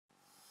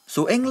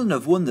So England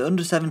have won the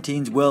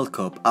Under-17s World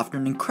Cup after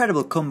an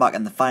incredible comeback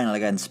in the final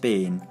against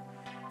Spain.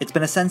 It's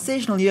been a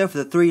sensational year for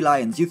the Three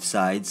Lions youth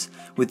sides,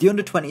 with the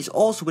Under-20s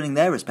also winning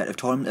their respective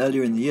tournament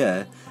earlier in the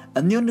year,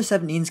 and the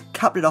Under-17s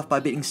capped it off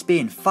by beating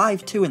Spain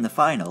 5-2 in the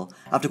final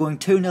after going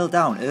 2-0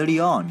 down early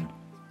on.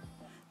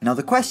 Now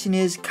the question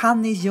is,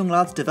 can these young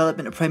lads develop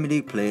into Premier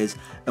League players,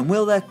 and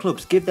will their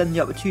clubs give them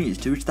the opportunities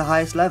to reach the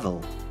highest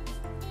level?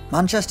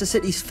 Manchester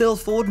City's Phil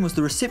Foden was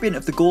the recipient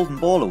of the Golden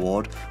Ball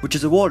Award, which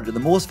is awarded to the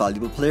most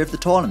valuable player of the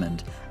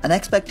tournament, and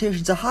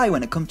expectations are high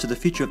when it comes to the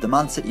future of the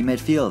Man City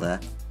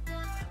midfielder.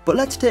 But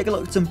let's take a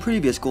look at some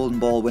previous Golden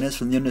Ball winners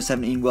from the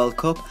Under-17 World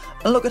Cup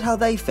and look at how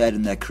they fared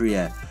in their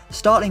career,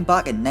 starting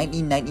back in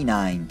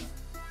 1999.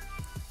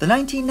 The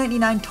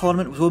 1999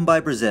 tournament was won by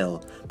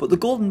Brazil, but the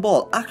Golden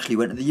Ball actually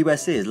went to the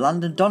USA's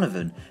Landon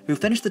Donovan, who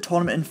finished the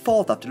tournament in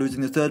 4th after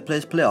losing the 3rd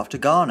place playoff to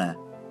Ghana.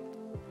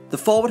 The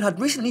forward had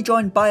recently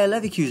joined Bayer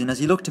Leverkusen as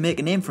he looked to make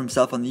a name for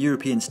himself on the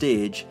European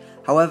stage.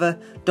 However,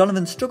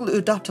 Donovan struggled to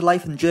adapt to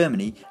life in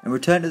Germany and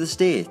returned to the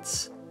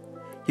States.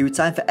 He would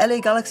sign for LA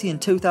Galaxy in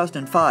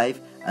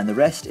 2005, and the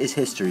rest is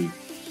history.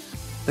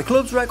 The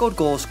club's record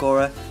goal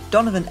scorer,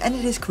 Donovan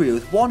ended his career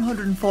with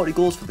 140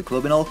 goals for the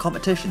club in all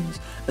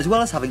competitions, as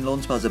well as having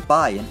loan spells at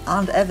Bayern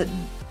and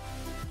Everton.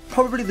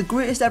 Probably the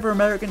greatest ever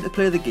American to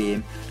play the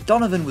game,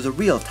 Donovan was a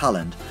real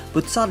talent,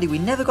 but sadly we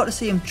never got to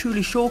see him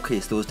truly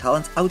showcase those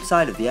talents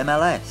outside of the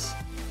MLS.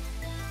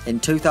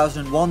 In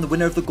 2001, the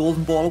winner of the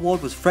Golden Ball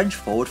Award was French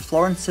forward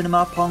Florent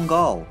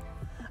Sinama-Pongolle.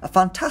 A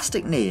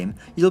fantastic name,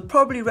 you'll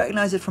probably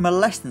recognise it from a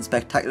less than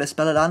spectacular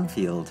spell at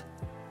Anfield.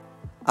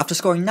 After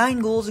scoring 9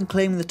 goals and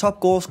claiming the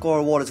top goal scorer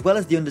award as well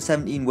as the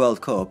Under-17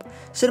 World Cup,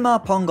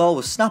 Sinama-Pongolle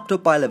was snapped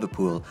up by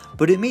Liverpool,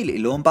 but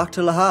immediately loaned back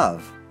to Le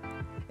Havre.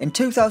 In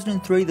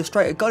 2003, the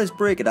striker got his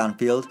break at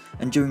Anfield,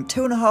 and during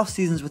 2.5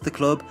 seasons with the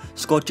club,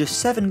 scored just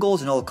 7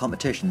 goals in all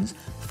competitions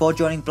before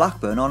joining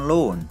Blackburn on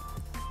loan.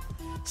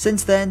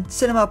 Since then,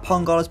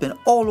 Sinama-Pongolle has been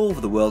all over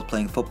the world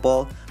playing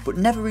football, but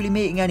never really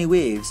making any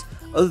waves,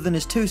 other than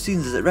his 2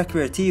 seasons at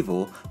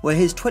Recreativo, where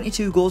his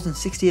 22 goals in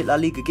 68 La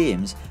Liga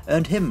games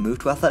earned him a move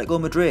to Atletico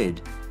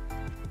Madrid.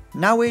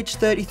 Now aged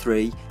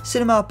 33,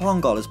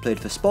 Sinama-Pongolle has played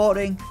for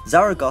Sporting,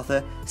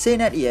 Zaragoza, Saint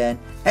Etienne,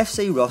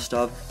 FC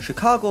Rostov,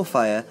 Chicago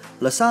Fire,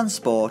 Lausanne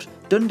Sport,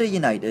 Dundee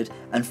United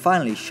and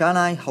finally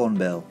Shanghai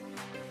Hornbill.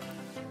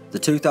 The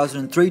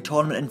 2003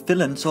 tournament in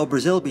Finland saw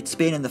Brazil beat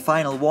Spain in the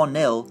final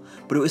 1-0,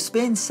 but it was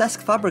Spain's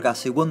Cesc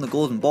Fabregas who won the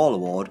Golden Ball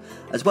Award,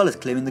 as well as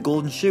claiming the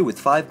Golden Shoe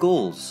with 5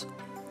 goals.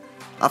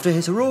 After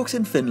his heroics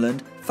in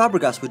Finland,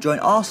 Fabregas would join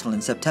Arsenal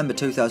in September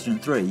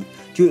 2003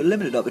 due to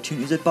limited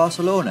opportunities at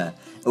Barcelona,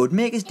 and would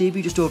make his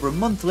debut just over a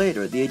month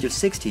later at the age of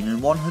 16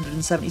 in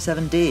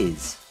 177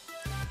 days.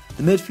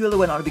 The midfielder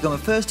went on to become a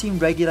first-team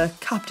regular,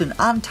 captain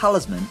and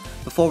talisman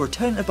before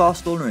returning to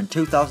Barcelona in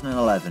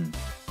 2011.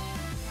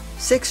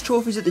 6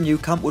 trophies at the new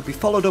camp would be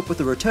followed up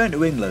with a return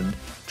to England,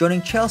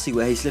 joining Chelsea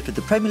where he's lifted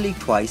the Premier League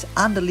twice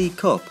and a League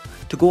Cup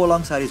to go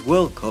alongside his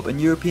World Cup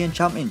and European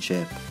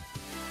Championship.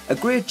 A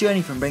great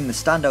journey from being the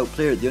standout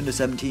player at the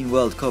Under-17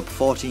 World Cup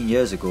 14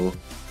 years ago.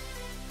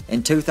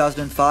 In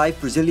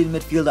 2005, Brazilian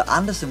midfielder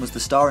Anderson was the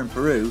star in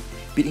Peru,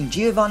 beating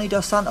Giovanni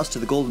dos Santos to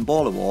the Golden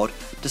Ball Award,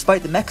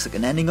 despite the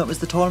Mexican ending up as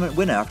the tournament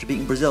winner after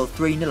beating Brazil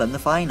 3-0 in the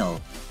final.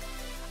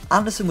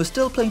 Anderson was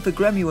still playing for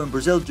Grêmio in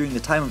Brazil during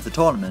the time of the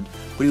tournament,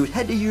 but he would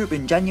head to Europe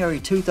in January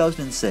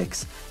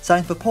 2006,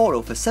 signing for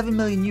Porto for €7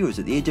 million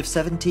at the age of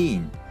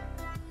 17.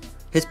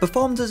 His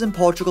performances in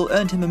Portugal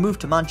earned him a move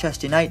to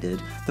Manchester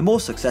United, the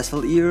most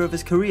successful era of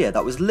his career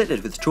that was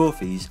littered with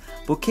trophies,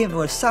 but came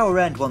to a sour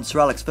end once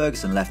Sir Alex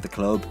Ferguson left the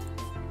club.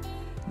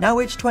 Now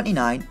aged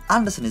 29,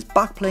 Anderson is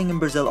back playing in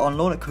Brazil on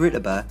loan at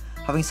Curitiba,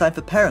 having signed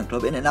for parent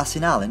club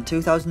Internacional in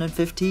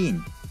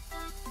 2015.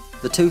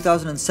 The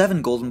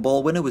 2007 Golden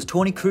Ball winner was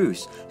Toni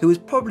Kroos, who was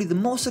probably the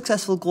most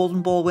successful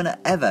Golden Ball winner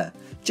ever,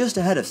 just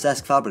ahead of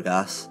Cesc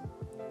Fabregas.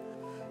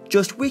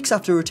 Just weeks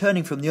after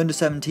returning from the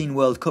Under-17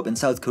 World Cup in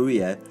South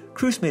Korea,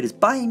 Kroos made his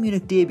Bayern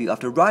Munich debut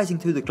after rising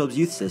through the club's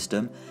youth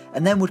system,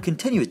 and then would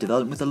continue his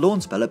development with a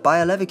loan spell at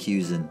Bayer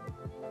Leverkusen.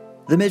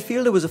 The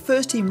midfielder was a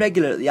first-team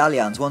regular at the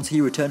Allianz once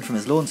he returned from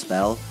his loan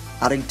spell,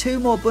 adding 2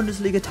 more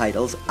Bundesliga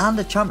titles and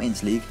a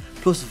Champions League,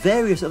 plus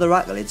various other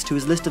accolades to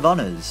his list of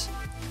honours.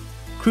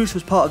 Kroos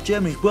was part of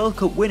Germany's World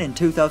Cup win in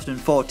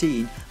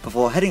 2014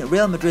 before heading to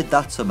Real Madrid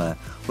that summer,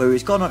 where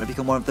he's gone on to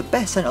become one of the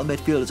best central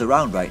midfielders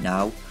around right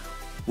now,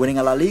 winning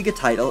a La Liga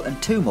title and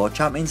 2 more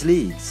Champions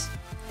Leagues.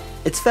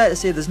 It's fair to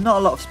say there's not a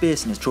lot of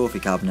space in his trophy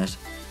cabinet.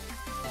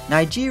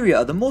 Nigeria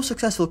are the most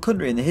successful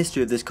country in the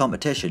history of this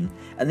competition,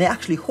 and they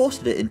actually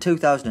hosted it in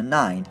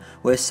 2009,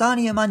 where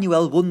Sani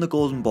Emmanuel won the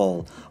Golden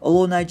Ball,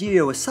 although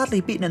Nigeria was sadly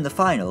beaten in the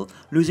final,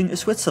 losing to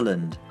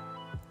Switzerland.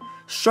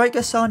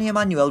 Striker Sani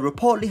Emmanuel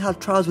reportedly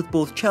had trials with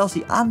both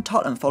Chelsea and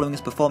Tottenham following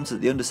his performance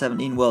at the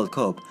Under-17 World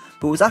Cup,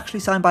 but was actually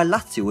signed by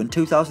Lazio in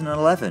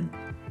 2011.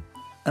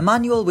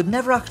 Emmanuel would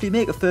never actually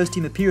make a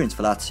first-team appearance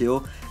for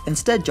Lazio,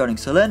 instead joining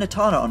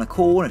Salernitana on a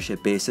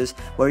co-ownership basis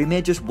where he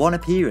made just 1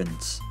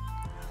 appearance.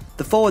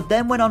 The forward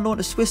then went on loan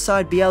to Swiss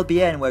side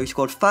BLBN, where he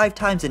scored 5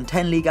 times in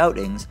 10 league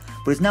outings,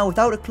 but is now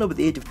without a club at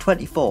the age of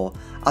 24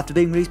 after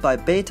being released by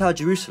Beitar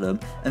Jerusalem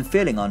and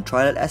failing on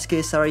trial at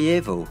SK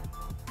Sarajevo.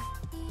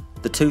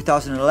 The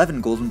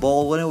 2011 Golden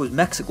Ball winner was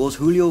Mexico's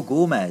Julio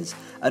Gomez,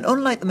 and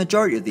unlike the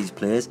majority of these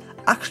players,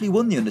 actually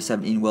won the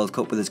Under-17 World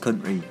Cup with his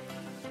country.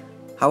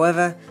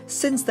 However,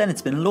 since then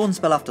it's been loan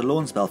spell after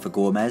loan spell for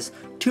Gomez,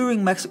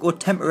 touring Mexico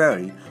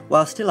temporarily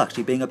while still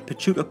actually being a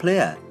Pachuca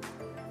player.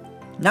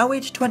 Now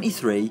aged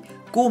 23,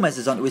 Gomez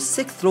is onto his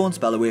 6th loan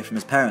spell away from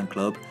his parent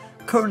club,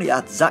 currently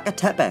at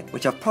Zacatepec,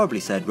 which I've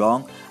probably said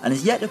wrong, and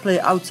is yet to play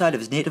outside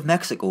of his native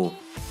Mexico.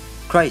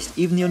 Christ,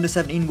 even the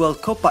Under-17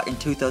 World Cup back in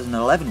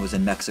 2011 was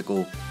in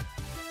Mexico.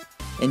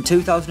 In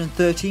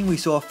 2013 we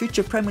saw a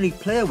future Premier League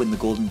player win the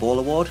Golden Ball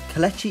award,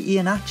 Kelechi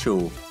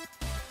Iheanacho.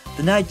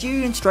 The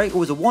Nigerian striker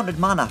was a wanted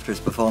man after his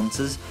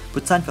performances,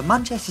 but signed for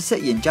Manchester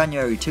City in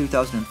January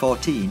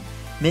 2014,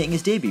 making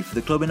his debut for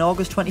the club in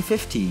August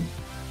 2015,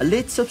 a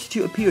late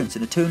substitute appearance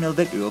in a 2-0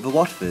 victory over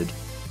Watford.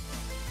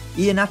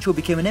 Iheanacho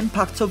became an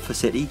impact sub for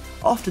City,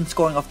 often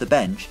scoring off the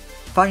bench,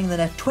 finding the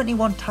net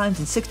 21 times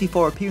in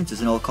 64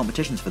 appearances in all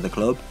competitions for the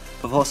club,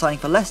 before signing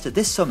for Leicester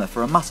this summer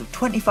for a massive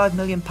 £25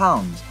 million,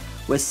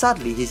 where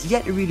sadly he's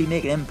yet to really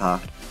make an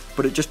impact,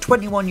 but at just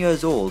 21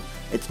 years old,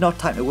 it's not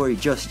time to worry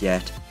just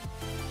yet.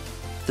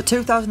 The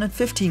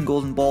 2015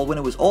 Golden Ball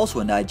winner was also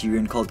a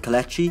Nigerian called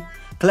Kelechi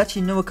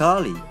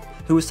Nwokali,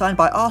 who was signed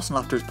by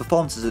Arsenal after his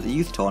performances at the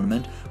youth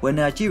tournament, where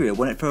Nigeria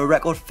won it for a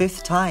record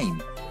 5th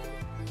time.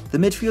 The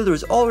midfielder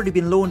has already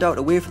been loaned out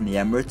away from the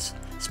Emirates,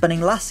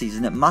 spending last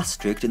season at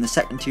Maastricht in the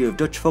 2nd tier of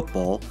Dutch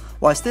football,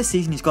 whilst this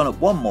season he's gone up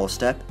one more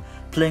step,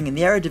 playing in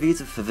the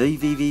Eredivisie for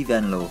VVV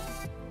Venlo.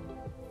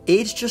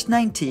 Aged just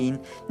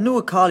 19,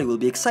 Nwokali will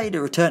be excited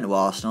to return to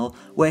Arsenal,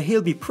 where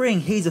he'll be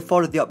praying he's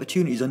afforded the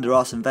opportunities under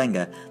Arsene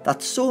Wenger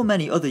that so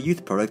many other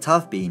youth products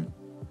have been.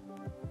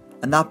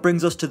 And that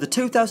brings us to the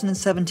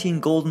 2017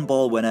 Golden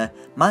Ball winner,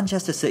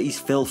 Manchester City's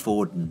Phil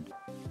Foden.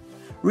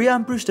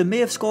 Ryan Brewster may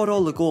have scored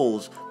all the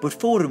goals, but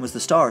Foden was the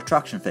star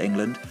attraction for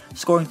England,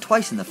 scoring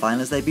twice in the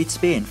final as they beat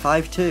Spain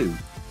 5-2.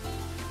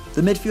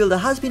 The midfielder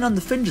has been on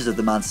the fringes of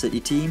the Man City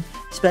team,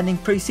 spending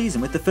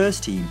pre-season with the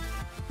first team,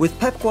 with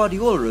Pep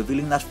Guardiola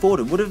revealing that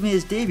Foden would have made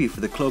his debut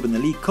for the club in the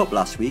League Cup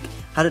last week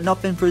had it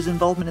not been for his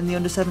involvement in the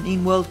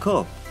Under-17 World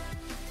Cup.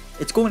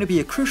 It's going to be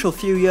a crucial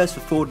few years for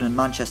Foden and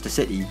Manchester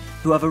City,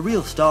 who have a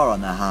real star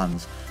on their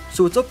hands,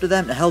 so it's up to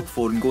them to help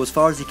Foden go as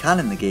far as he can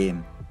in the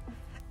game.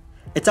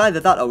 It's either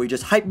that or we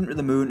just hype him to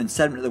the moon and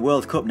send him to the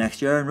World Cup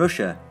next year in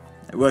Russia.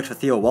 It worked for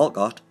Theo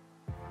Walcott.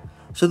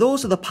 So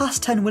those are the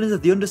past 10 winners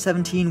of the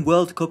Under-17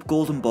 World Cup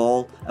Golden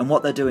Ball and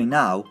what they're doing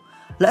now.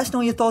 Let us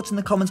know your thoughts in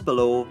the comments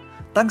below.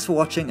 Thanks for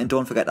watching and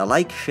don't forget to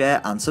like,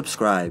 share and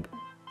subscribe.